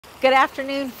Good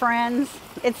afternoon, friends.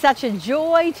 It's such a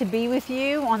joy to be with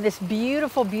you on this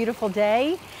beautiful, beautiful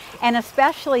day, and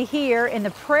especially here in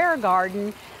the prayer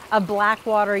garden of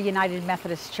Blackwater United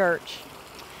Methodist Church.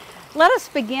 Let us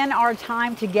begin our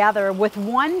time together with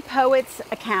one poet's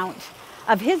account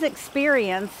of his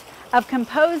experience of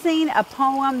composing a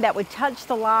poem that would touch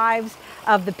the lives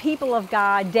of the people of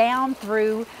God down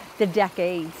through the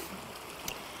decades.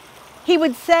 He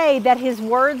would say that his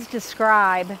words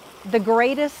describe the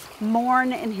greatest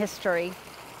morn in history.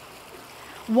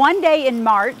 One day in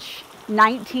March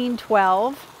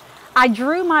 1912, I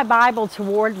drew my Bible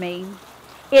toward me.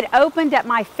 It opened at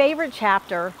my favorite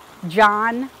chapter,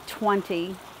 John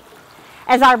 20.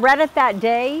 As I read it that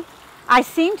day, I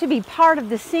seemed to be part of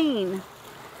the scene.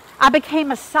 I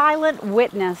became a silent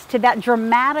witness to that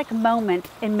dramatic moment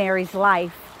in Mary's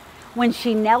life when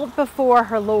she knelt before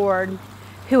her Lord,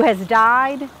 who has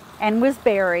died and was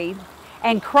buried,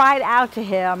 and cried out to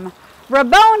him,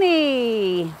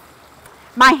 "Rabboni!"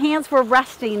 My hands were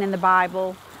resting in the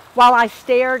Bible while I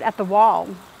stared at the wall.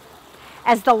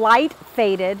 As the light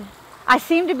faded, I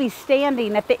seemed to be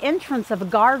standing at the entrance of a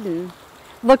garden,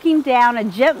 looking down a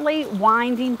gently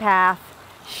winding path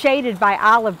shaded by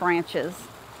olive branches.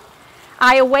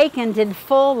 I awakened in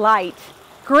full light,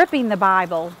 gripping the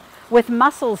Bible, with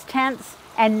muscles tense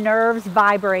and nerves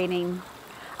vibrating.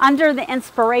 Under the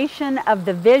inspiration of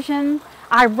the vision,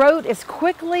 I wrote as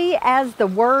quickly as the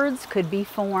words could be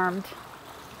formed.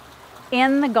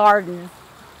 In the Garden.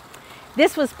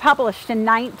 This was published in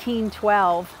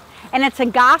 1912, and it's a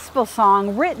gospel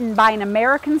song written by an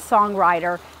American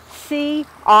songwriter, C.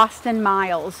 Austin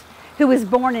Miles, who was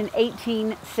born in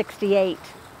 1868.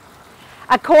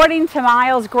 According to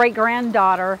Miles'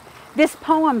 great-granddaughter, this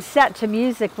poem set to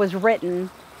music was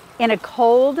written in a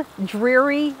cold,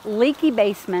 dreary, leaky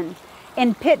basement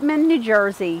in Pitman, New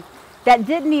Jersey, that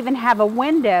didn't even have a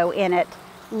window in it,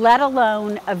 let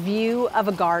alone a view of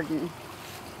a garden.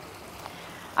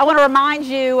 I want to remind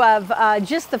you of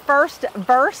just the first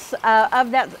verse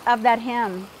of that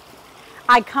hymn.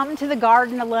 I come to the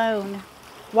garden alone,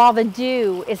 while the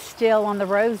dew is still on the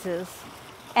roses,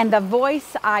 and the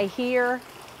voice I hear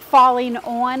falling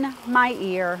on my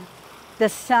ear, the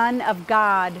Son of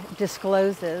God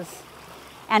discloses.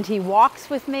 And he walks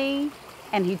with me,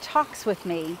 and he talks with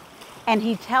me, and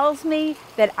he tells me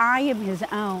that I am his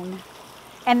own.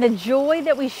 And the joy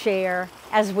that we share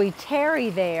as we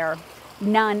tarry there,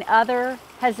 none other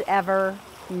has ever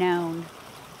known.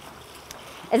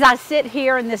 As I sit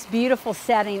here in this beautiful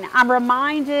setting, I'm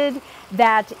reminded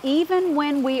that even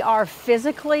when we are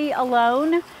physically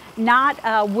alone,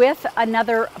 not with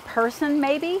another person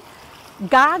maybe,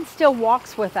 God still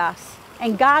walks with us,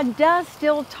 and God does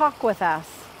still talk with us.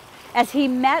 As he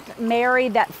met Mary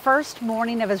that first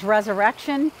morning of his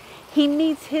resurrection, he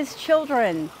meets his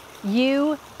children,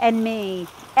 you and me,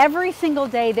 every single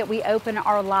day that we open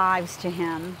our lives to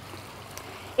him.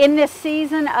 In this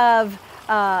season of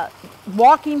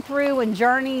walking through and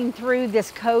journeying through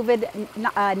this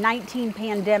COVID-19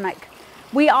 pandemic,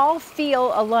 we all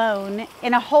feel alone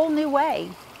in a whole new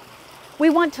way. We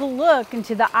want to look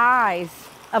into the eyes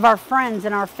of our friends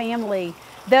and our family,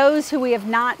 those who we have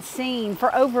not seen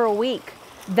for over a week,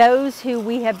 those who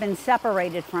we have been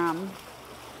separated from.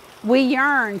 We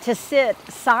yearn to sit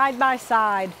side by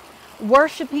side,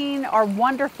 worshiping our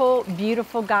wonderful,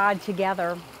 beautiful God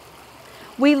together.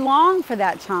 We long for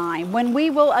that time when we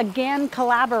will again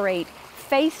collaborate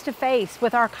face to face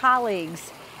with our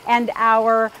colleagues and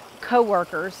our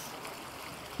co-workers.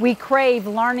 We crave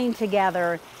learning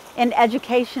together in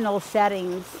educational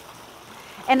settings,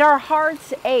 and our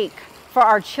hearts ache for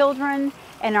our children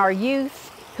and our youth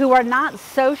who are not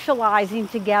socializing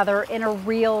together in a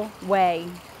real way.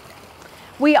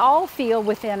 We all feel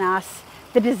within us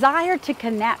the desire to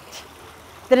connect,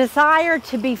 the desire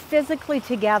to be physically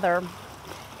together,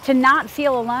 to not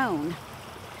feel alone.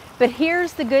 But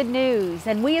here's the good news,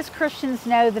 and we as Christians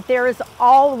know that there is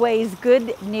always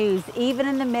good news, even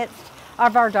in the midst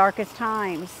of our darkest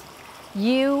times.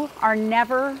 You are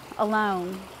never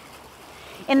alone.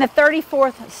 In the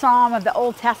 34th Psalm of the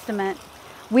Old Testament,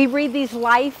 we read these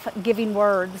life-giving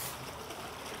words.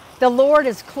 The Lord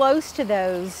is close to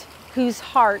those whose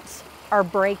hearts are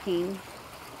breaking.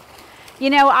 You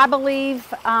know, I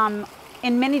believe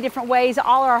in many different ways,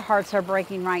 all our hearts are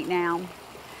breaking right now.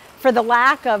 For the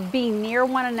lack of being near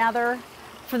one another,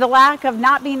 for the lack of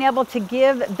not being able to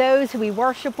give those who we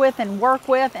worship with and work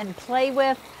with and play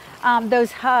with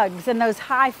those hugs and those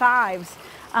high fives,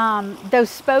 those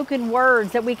spoken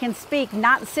words that we can speak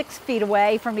not 6 feet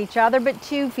away from each other, but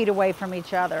 2 feet away from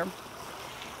each other.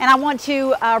 And I want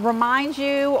to remind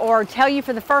you or tell you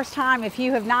for the first time, if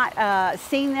you have not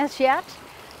seen this yet,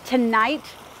 tonight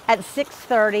at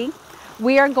 6:30,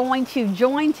 we are going to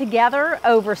join together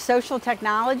over social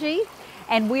technology,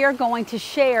 and we are going to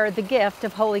share the gift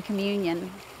of Holy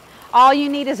Communion. All you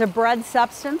need is a bread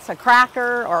substance, a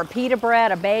cracker or a pita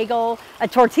bread, a bagel, a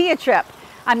tortilla chip.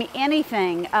 I mean,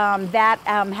 anything that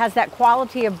has that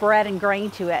quality of bread and grain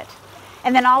to it.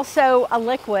 And then also a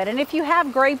liquid. And if you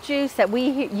have grape juice that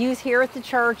we use here at the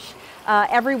church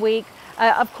every week,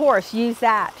 of course, use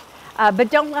that. But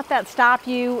don't let that stop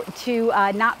you to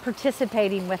not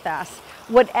participating with us.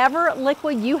 Whatever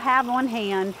liquid you have on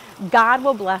hand, God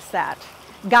will bless that.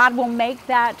 God will make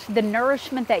that the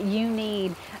nourishment that you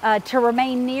need to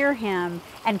remain near Him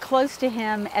and close to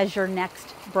Him as your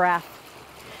next breath.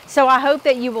 So I hope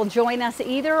that you will join us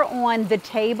either on the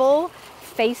Table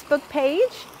Facebook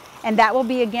page, and that will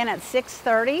be again at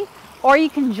 6:30, or you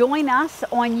can join us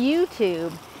on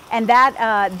YouTube, and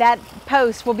that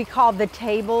post will be called The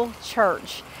Table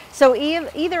Church. So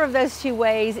either of those two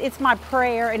ways, it's my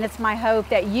prayer and it's my hope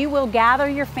that you will gather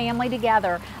your family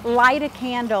together, light a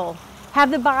candle, have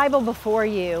the Bible before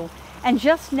you, and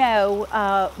just know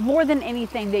more than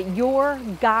anything that your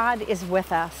God is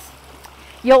with us.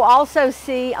 You'll also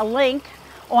see a link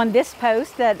on this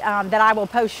post that I will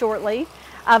post shortly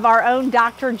of our own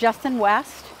Dr. Justin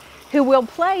West, who will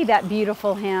play that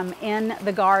beautiful hymn in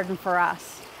the garden for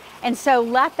us. And so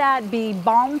let that be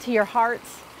balm to your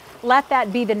hearts. Let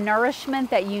that be the nourishment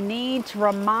that you need to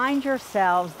remind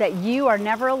yourselves that you are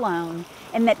never alone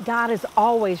and that God is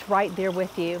always right there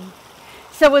with you.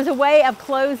 So as a way of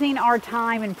closing our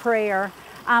time in prayer,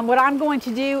 what I'm going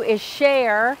to do is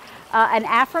share an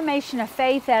affirmation of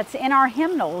faith that's in our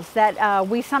hymnals that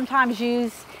we sometimes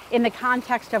use in the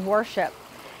context of worship.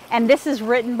 And this is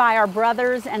written by our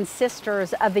brothers and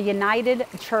sisters of the United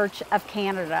Church of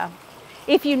Canada.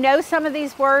 If you know some of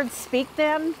these words, speak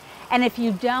them. And if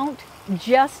you don't,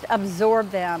 just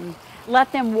absorb them.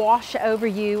 Let them wash over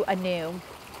you anew.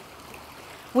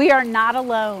 We are not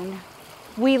alone.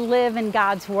 We live in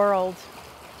God's world.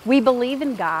 We believe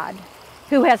in God,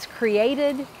 who has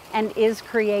created and is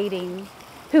creating,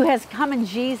 who has come in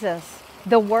Jesus,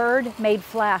 the Word made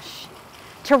flesh,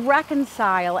 to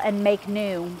reconcile and make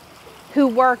new, who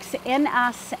works in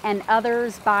us and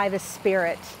others by the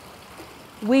Spirit.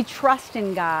 We trust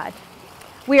in God.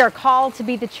 We are called to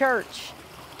be the church,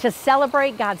 to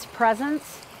celebrate God's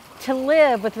presence, to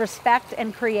live with respect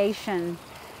and creation,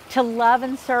 to love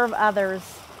and serve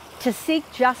others, to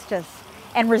seek justice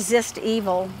and resist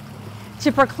evil,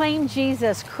 to proclaim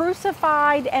Jesus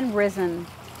crucified and risen,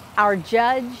 our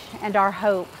judge and our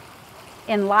hope,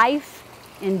 in life,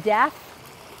 in death,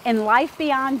 in life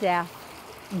beyond death.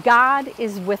 God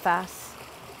is with us.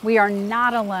 We are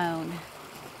not alone.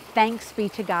 Thanks be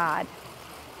to God.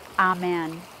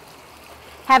 Amen.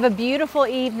 Have a beautiful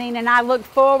evening, and I look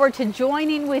forward to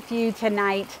joining with you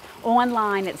tonight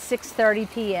online at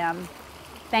 6:30 p.m.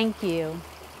 Thank you.